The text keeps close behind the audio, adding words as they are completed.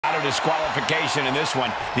disqualification in this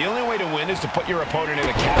one. The only way to win is to put your opponent in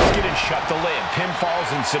a casket and shut the lid.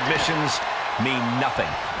 Pinfalls and submissions mean nothing.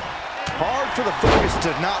 Hard for the focus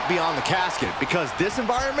to not be on the casket because this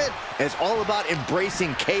environment is all about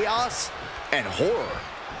embracing chaos and horror.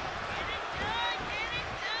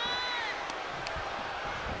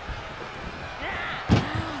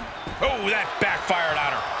 Oh, that backfired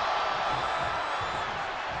on her.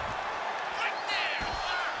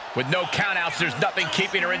 With no countouts, there's nothing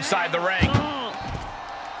keeping her inside the ring.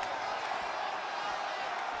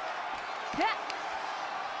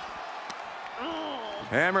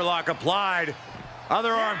 Hammerlock applied.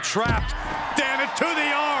 Other arm trapped. Damn it, to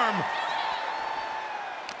the arm.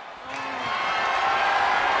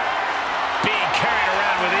 Being carried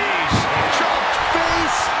around with ease. Dropped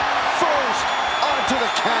face first onto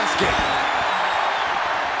the casket.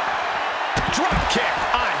 Drop kick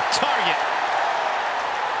on target.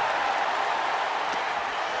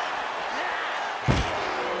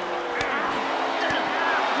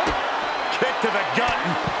 Kick to the gut.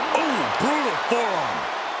 Ooh, brutal forearm.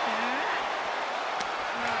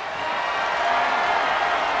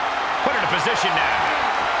 Put her in position now.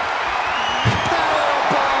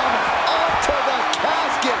 Powerbomb onto the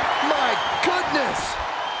casket. My goodness.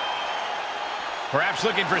 Perhaps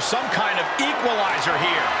looking for some kind of equalizer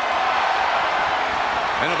here.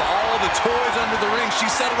 And of all the toys under the ring, she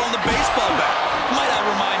settled on the baseball bat. Might I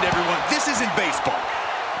remind everyone, this isn't baseball.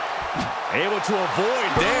 Able to avoid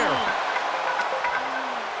there.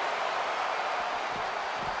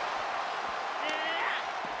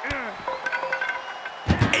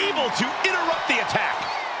 Able to interrupt the attack.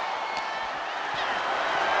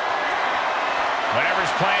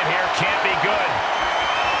 Whatever's playing here can't be good.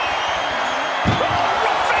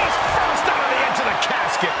 Oh, face first out of the edge of the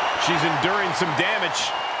casket. She's enduring some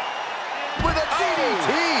damage. With a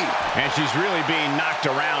DDT. And she's really being knocked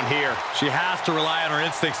around here. She has to rely on her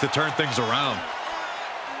instincts to turn things around.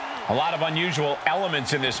 A lot of unusual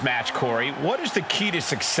elements in this match, Corey. What is the key to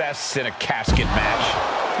success in a casket match?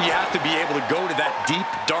 You have to be able to go to that deep,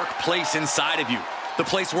 dark place inside of you. The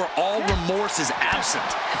place where all remorse is absent.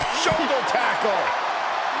 Shoulder tackle.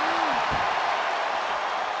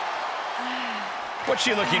 What's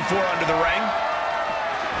she looking for under the ring?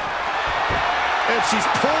 And she's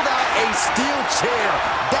pulled out a steel chair.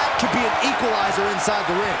 That could be an equalizer inside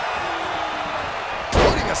the ring.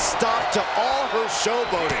 Putting a stop to all her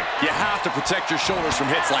showboating. You have to protect your shoulders from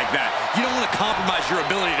hits like that. You don't want to compromise your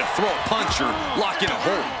ability to throw a punch or lock in a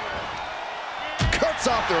hold. Cuts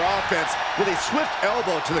off their offense with a swift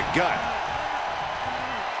elbow to the gut.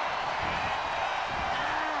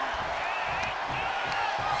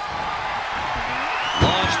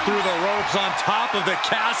 Launched through the ropes on top of the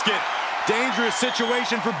casket. Dangerous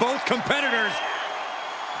situation for both competitors.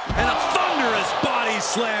 And a thunderous body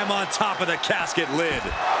slam on top of the casket lid.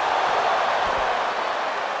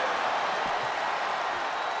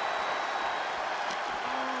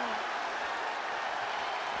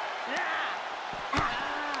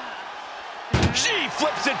 She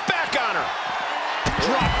flips it back on her.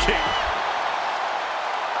 Drop kick.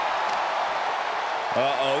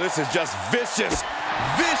 Uh-oh, this is just vicious,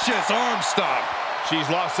 vicious arm stomp. She's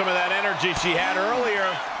lost some of that energy she had earlier.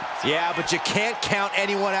 Yeah, but you can't count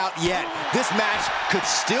anyone out yet. This match could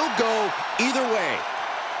still go either way.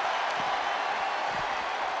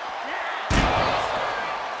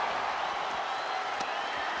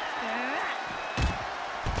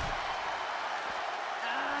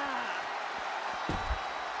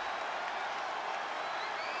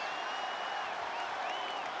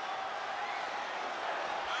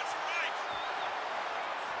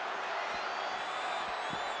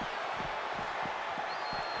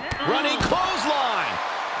 Running clothesline.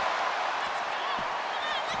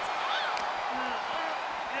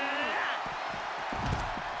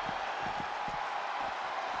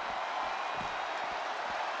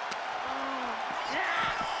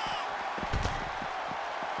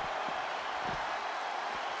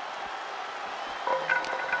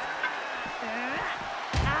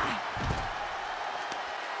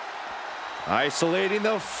 Isolating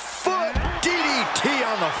the foot. DDT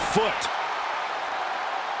on the foot.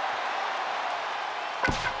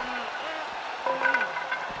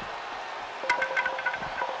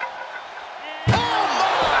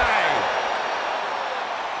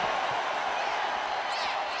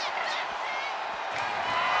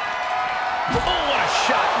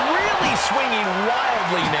 Swinging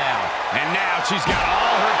wildly now. And now she's got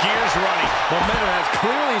all her gears running. Momentum has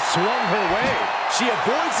clearly swung her way. She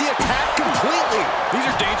avoids the attack completely. These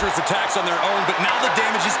are dangerous attacks on their own, but now the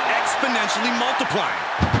damage is exponentially multiplying.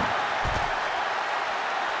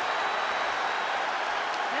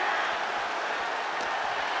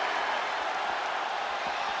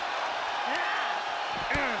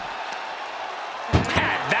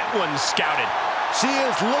 one scouted. She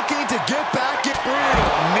is looking to get back in.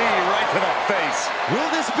 Brutal knee right to the face. Will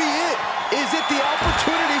this be it? Is it the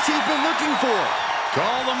opportunity she's been looking for?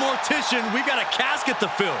 Call the mortician. We got a casket to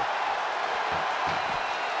fill.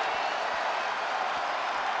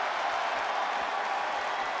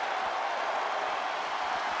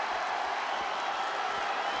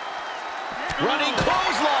 Running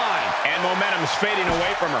clothesline. And momentum's fading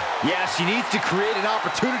away from her. Yeah, she needs to create an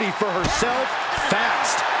opportunity for herself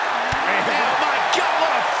fast. Oh, my God,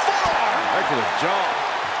 what a forearm. Right to the jaw.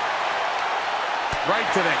 Right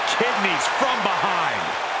to the kidneys from behind.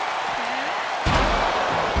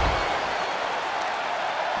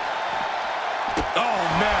 Oh,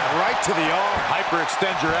 man, right to the arm.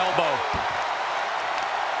 Hyperextend your elbow.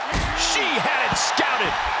 She had it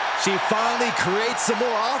scouted. She finally creates some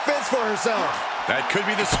more offense for herself. That could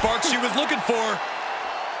be the spark she was looking for.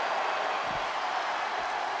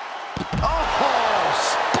 Oh,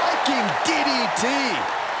 spiking DDT.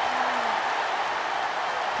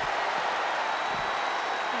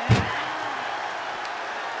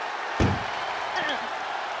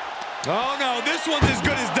 Oh, no, this one's as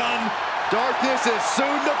good as done. Darkness is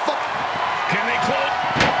soon to fall. Can they close?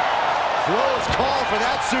 Close call for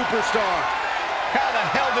that superstar. How the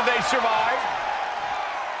hell did they survive?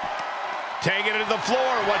 Taking it to the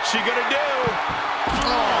floor. What's she gonna do?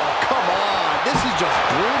 Oh, come on. This is just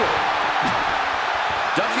brutal.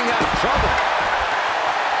 Ducking out of trouble.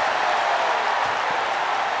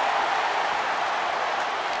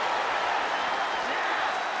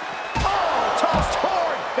 Oh, tossed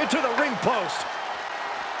hard into the ring post.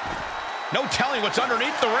 No telling what's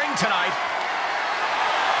underneath the ring tonight.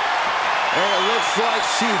 And it looks like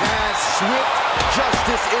she has swift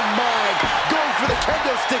justice in mind. Going for the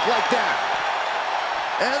kendo stick like that.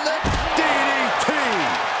 And the DDT.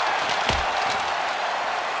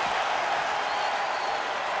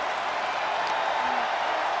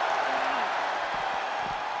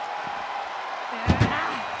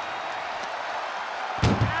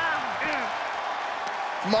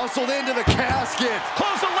 Muscled into the casket.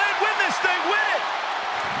 Close the lid, win this thing, win it!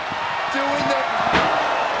 Doing the...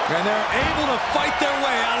 And they're able to fight their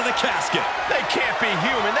way out of the casket. They can't be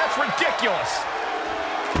human, that's ridiculous.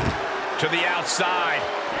 To the outside.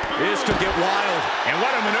 This could get wild. And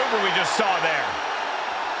what a maneuver we just saw there.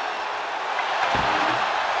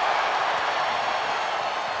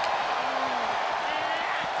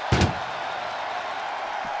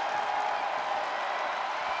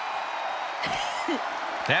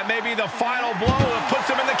 That may be the final blow that puts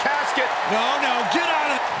him in the casket. No, get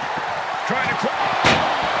out of it. Trying to...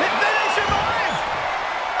 Did they survive?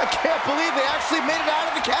 I can't believe they actually made it out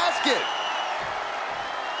of the casket.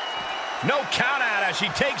 No count out as she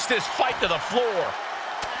takes this fight to the floor.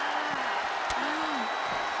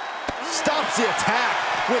 Stops the attack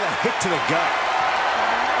with a hit to the gut.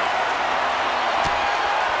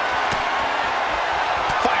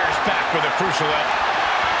 Fires back with a crucial hit.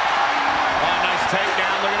 Oh, nice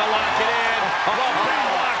takedown. Look at the lock it in.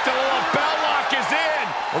 The bell lock is in.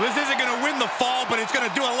 Well, this isn't going to win the fall, but it's going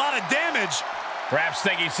to do a lot of damage. Perhaps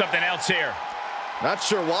thinking something else here. Not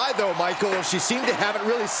sure why, though, Michael. She seemed to have it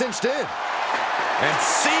really cinched in. And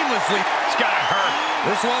seamlessly. It's got to hurt.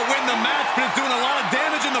 This won't win the match, but it's doing a lot of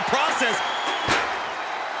damage in the process.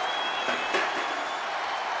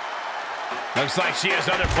 Looks like she has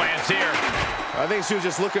other plans here. I think she was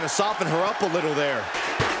just looking to soften her up a little there.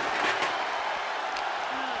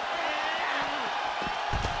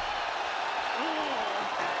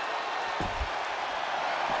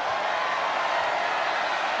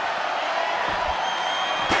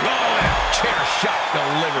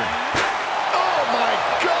 Delivered. Oh, my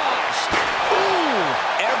gosh. Ooh.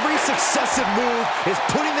 Every successive move is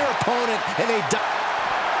putting their opponent in a...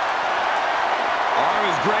 Arm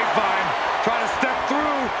is grapevine. Trying to step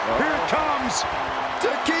through. Here it comes.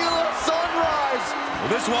 Tequila sunrise. Well,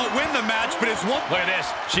 this won't win the match, but it's one... Look at this.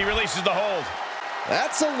 She releases the hold.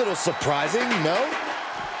 That's a little surprising, no?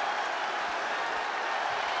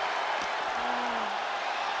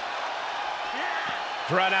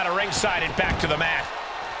 Run out of ringside and back to the mat.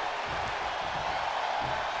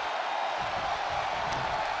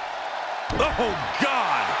 Oh,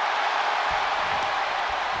 God!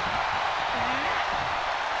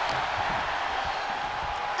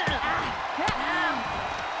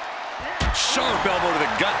 Sharp elbow to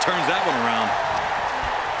the gut turns that one around.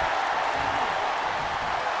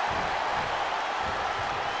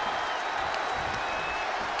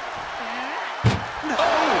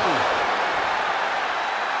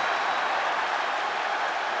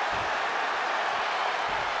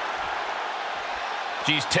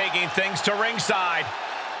 She's taking things to ringside.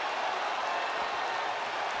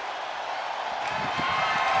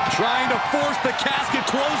 Trying to force the casket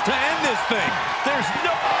closed to end this thing. There's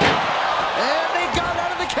no... And they got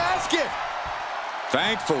out of the casket.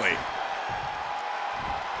 Thankfully.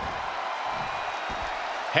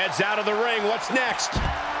 Heads out of the ring. What's next?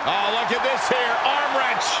 Oh, look at this here. Arm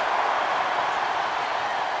wrench.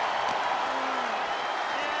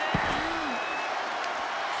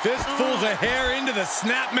 Fistfuls of hair into the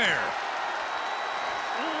snapmare.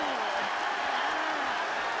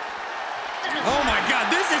 Oh my God,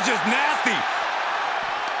 this is just nasty.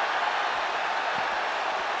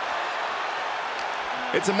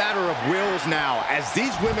 It's a matter of wills now, as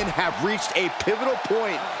these women have reached a pivotal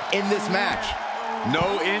point in this match.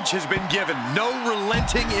 No inch has been given, no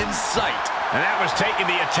relenting in sight. And that was taking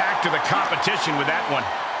the attack to the competition with that one.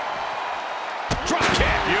 Drop kick.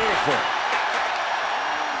 Beautiful.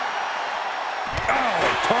 Oh,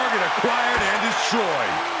 target acquired and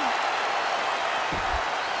destroyed.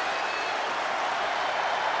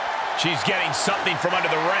 She's getting something from under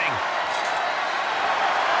the ring.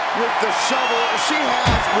 With the shovel, she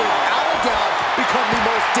has, without a doubt, become the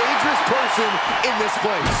most dangerous person in this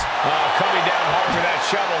place. Coming down hard with that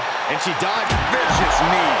shovel. And she dodged vicious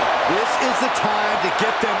knee. This is the time to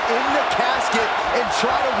get them in the casket and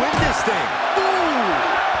try to win this thing. Ooh!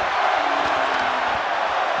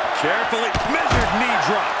 Carefully measured knee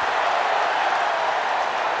drop.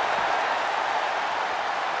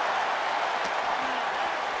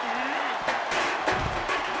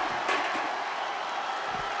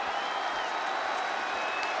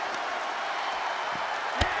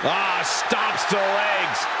 Stops to the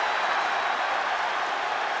legs.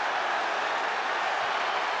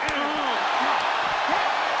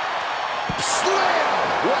 Slam!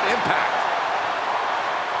 What impact!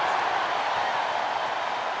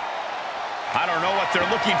 I don't know what they're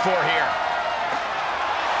looking for here.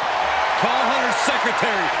 Call Hunter's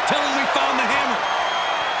secretary. Tell him we found the hammer.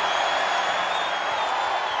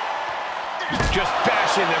 Just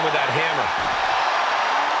bashing them with that hammer.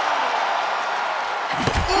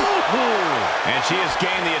 And she has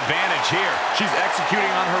gained the advantage here. She's executing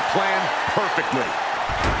on her plan perfectly.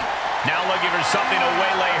 Now looking for something to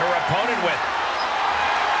waylay her opponent with.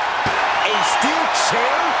 A steel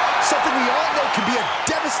chair? Something we all know can be a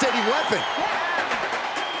devastating weapon.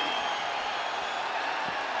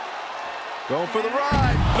 Going for the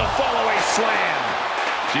ride. The follow-away slam.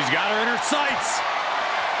 She's got her in her sights.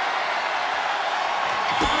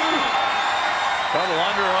 Double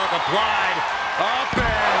underhook applied. Up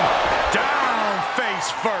and down face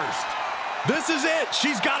first. This is it.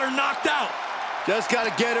 She's got her knocked out. Just got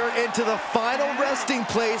to get her into the final resting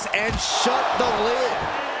place and shut the lid.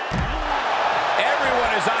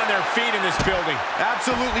 Everyone is on their feet in this building.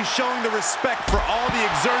 Absolutely showing the respect for all the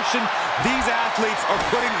exertion these athletes are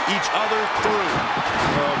putting each other through.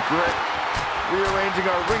 Oh, great. Rearranging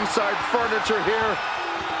our ringside furniture here.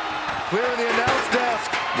 Clearing the announce desk.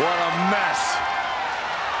 What a mess.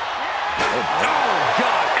 Oh,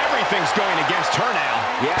 God, everything's going against her now.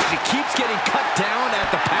 Yeah, she keeps getting cut down at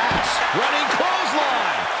the pass. Running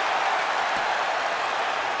clothesline.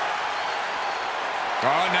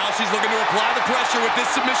 Oh, now she's looking to apply the pressure with this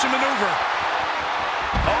submission maneuver.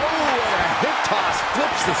 Oh, and a hip toss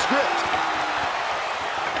flips the script.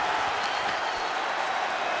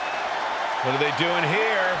 What are they doing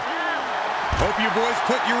here? Hope you boys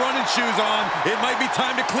put your running shoes on. It might be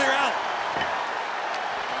time to clear out.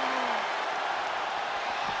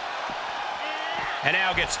 And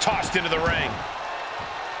now gets tossed into the ring.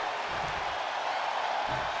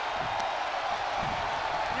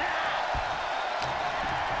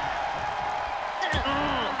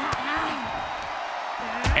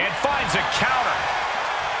 And finds a counter.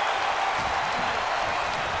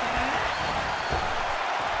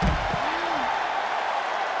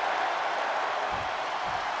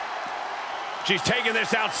 She's taking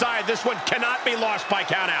this outside. This one cannot be lost by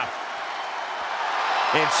countout.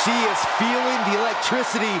 And she is feeling the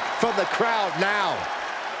electricity from the crowd now.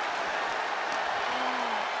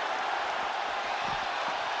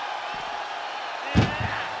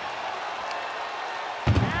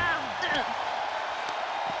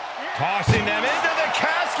 Tossing them into the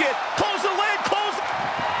casket. Close the lid, close.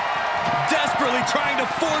 Desperately trying to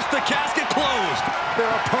force the casket closed.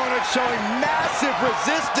 Their opponent showing massive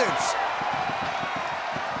resistance.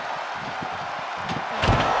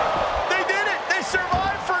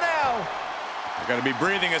 Going to be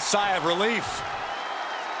breathing a sigh of relief.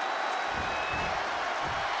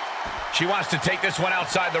 She wants to take this one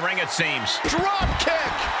outside the ring, it seems. Drop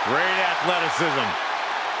kick! Great athleticism.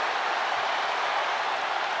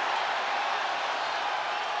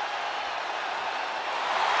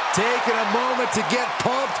 Taking a moment to get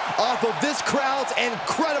pumped off of this crowd's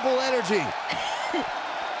incredible energy.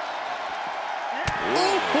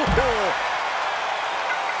 Ooh.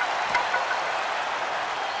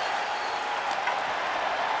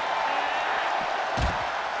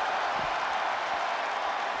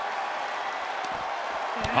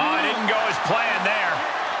 Oh, it didn't go as planned there.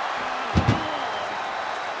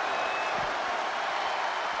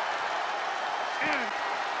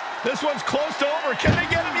 This one's close to over. Can they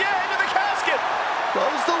get him? Yeah, into the casket.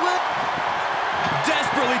 Close the lid.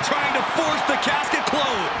 Desperately trying to force the casket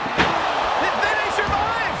closed. They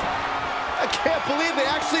survive. I can't believe they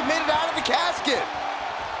actually made it out of the casket.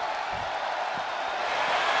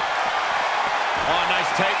 Oh, nice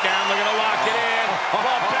takedown. They're going to lock it in.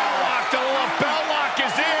 Lapel lock. The lapel lock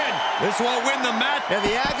is in. This won't win the match. And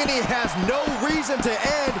the agony has no reason to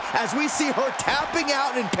end as we see her tapping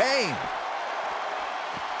out in pain.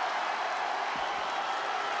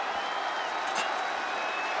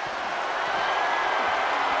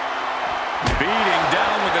 Beating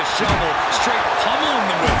down with a shovel, straight pummeling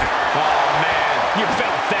them with it. Oh, man, you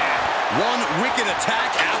felt that. One wicked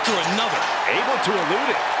attack after another. Able to elude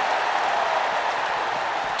it.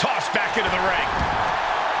 Tossed back into the ring.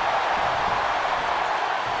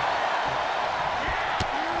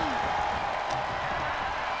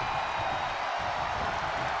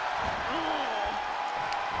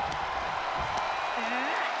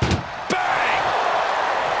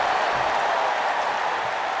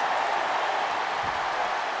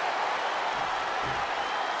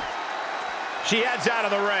 She heads out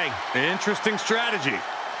of the ring. Interesting strategy.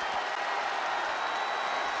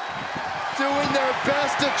 Doing their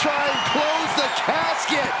best to try and close the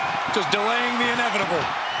casket. Just delaying the inevitable.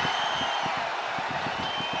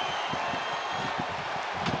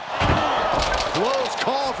 Close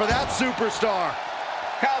call for that superstar.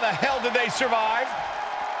 How the hell did they survive?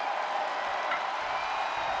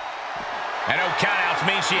 And no countouts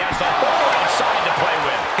means she has the whole outside to play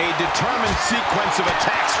with. A determined sequence of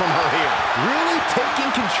attacks from her here. Really taking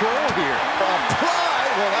control here.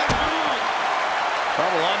 Applied. Well, that...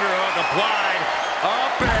 Double underhook applied.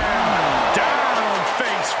 Up and down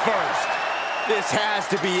face first. This has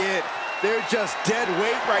to be it. They're just dead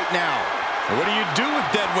weight right now. What do you do with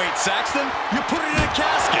dead weight, Saxton? You put it in a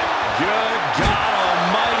casket. Good God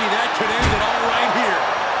almighty, that could end it all right here.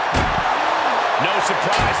 No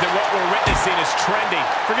surprise that what we're witnessing is trending.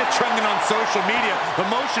 Forget trending on social media. The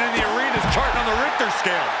motion in the arena is charting on the Richter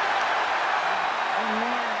scale.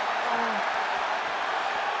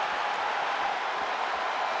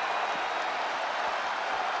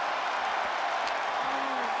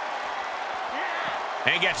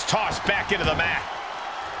 And gets tossed back into the mat.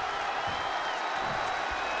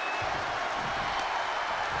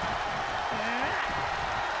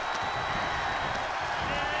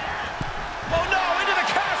 Oh no, into the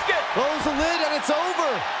casket! Close the lid and it's over.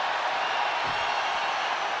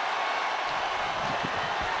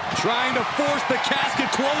 Trying to force the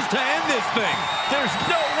casket closed to end this thing. There's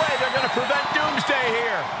no way they're going to prevent Doomsday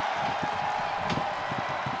here.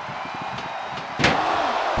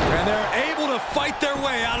 And they're able to fight their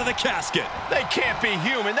way out of the casket. They can't be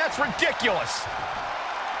human. That's ridiculous.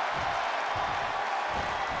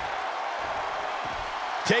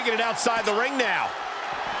 Taking it outside the ring now.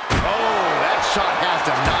 Oh, that shot has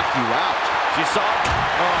to knock you out. She saw it.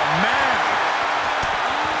 Oh, man.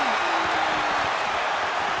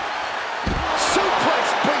 Suplex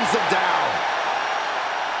brings them down.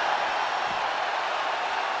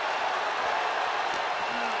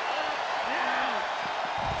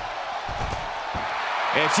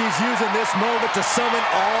 And she's using this moment to summon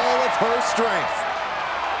all of her strength.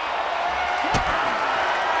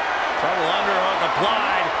 Double underhook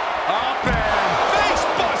applied. Up and face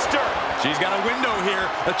buster. She's got a window here,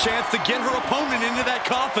 a chance to get her opponent into that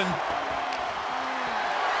coffin.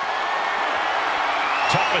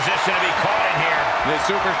 Tough position to be caught in here. This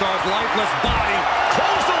superstar's lifeless body.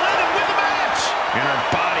 Close the lid and win the match. And her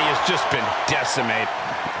body has just been decimated.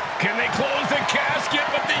 Can they close the casket?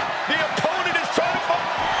 But the opponent is trying to...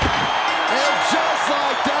 And just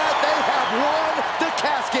like that, they have won the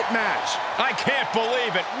casket match. I can't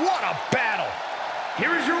believe it. What a battle.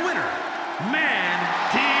 Here is your winner,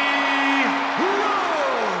 Mandy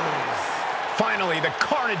Rose. Finally, the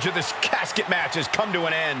carnage of this casket match has come to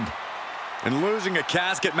an end. And losing a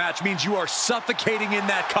casket match means you are suffocating in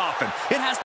that coffin. It has